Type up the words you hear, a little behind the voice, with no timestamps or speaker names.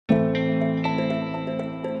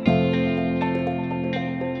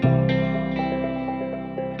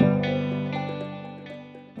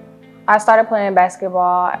I started playing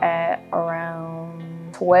basketball at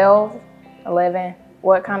around 12, 11.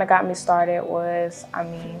 What kind of got me started was,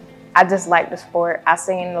 I just liked the sport. I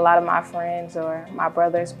seen a lot of my friends or my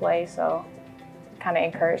brothers play, so it kind of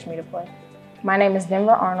encouraged me to play. My name is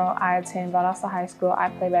Denver Arnold. I attend Valdosta High School. I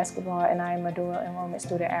play basketball and I am a dual enrollment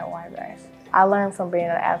student at Wiregrass. I learned from being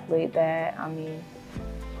an athlete that,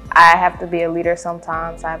 I have to be a leader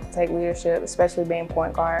sometimes. I have to take leadership, especially being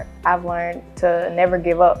point guard. I've learned to never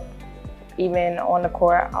give up, even on the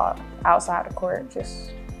court, outside the court,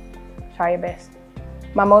 just try your best.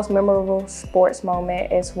 My most memorable sports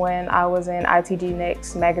moment is when I was in ITG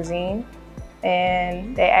Next magazine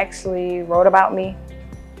and they actually wrote about me,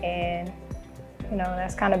 and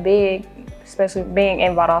that's kind of big, especially being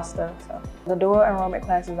in Valdosta. So the dual enrollment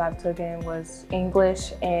classes I've taken was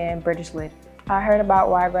English and British Lit. I heard about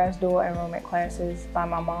Wiregrass Dual Enrollment classes by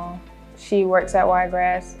my mom. She works at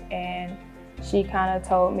Wiregrass and she kind of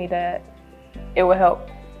told me that it would help,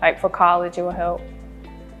 like for college it would help.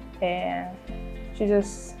 And she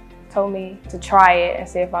just told me to try it and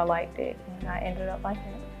see if I liked it, and I ended up liking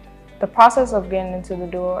it. The process of getting into the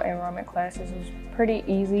dual enrollment classes was pretty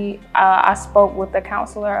easy. I spoke with the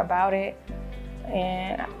counselor about it,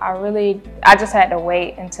 and I just had to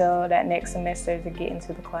wait until that next semester to get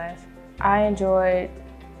into the class. I enjoyed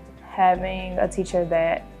having a teacher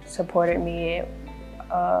that supported me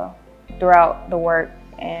throughout the work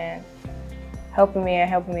and helping me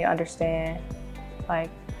understand, like,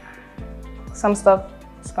 some stuff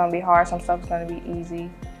is gonna be hard, some stuff is gonna be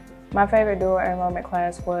easy. My favorite dual enrollment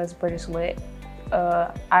class was British Lit.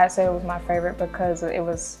 I'd say it was my favorite because it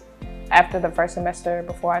was after the first semester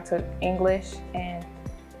before I took English, and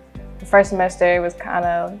the first semester it was kind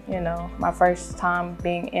of, my first time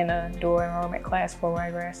being in a dual enrollment class for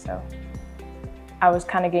Wiregrass, so I was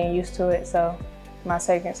kind of getting used to it. So my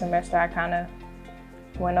second semester I kind of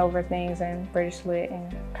went over things in British Lit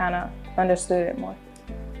and kind of understood it more.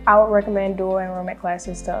 I would recommend dual enrollment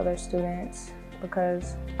classes to other students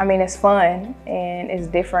because, it's fun and it's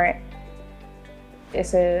different.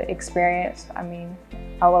 It's an experience. I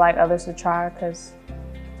would like others to try because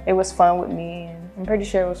it was fun with me, and I'm pretty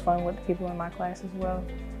sure it was fun with the people in my class as well.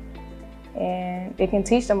 And it can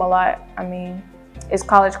teach them a lot. It's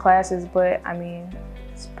college classes, but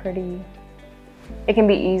it's it can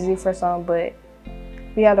be easy for some, but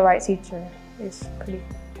if you have the right teacher, it's pretty.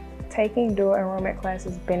 Taking dual enrollment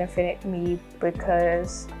classes benefited me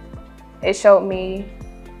because it showed me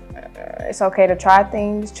it's okay to try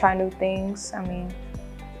things, try new things.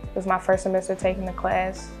 It was my first semester taking the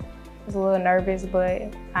class. I was a little nervous,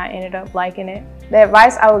 but I ended up liking it. The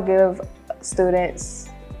advice I would give students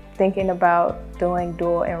thinking about doing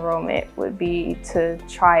dual enrollment would be to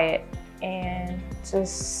try it and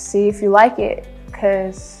just see if you like it,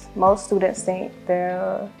 because most students think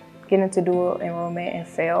they'll get into dual enrollment and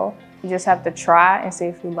fail. You just have to try and see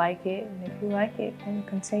if you like it, and if you like it, then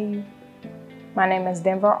continue. My name is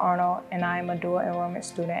Denver Arnold, and I am a dual enrollment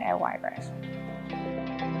student at Wiregrass.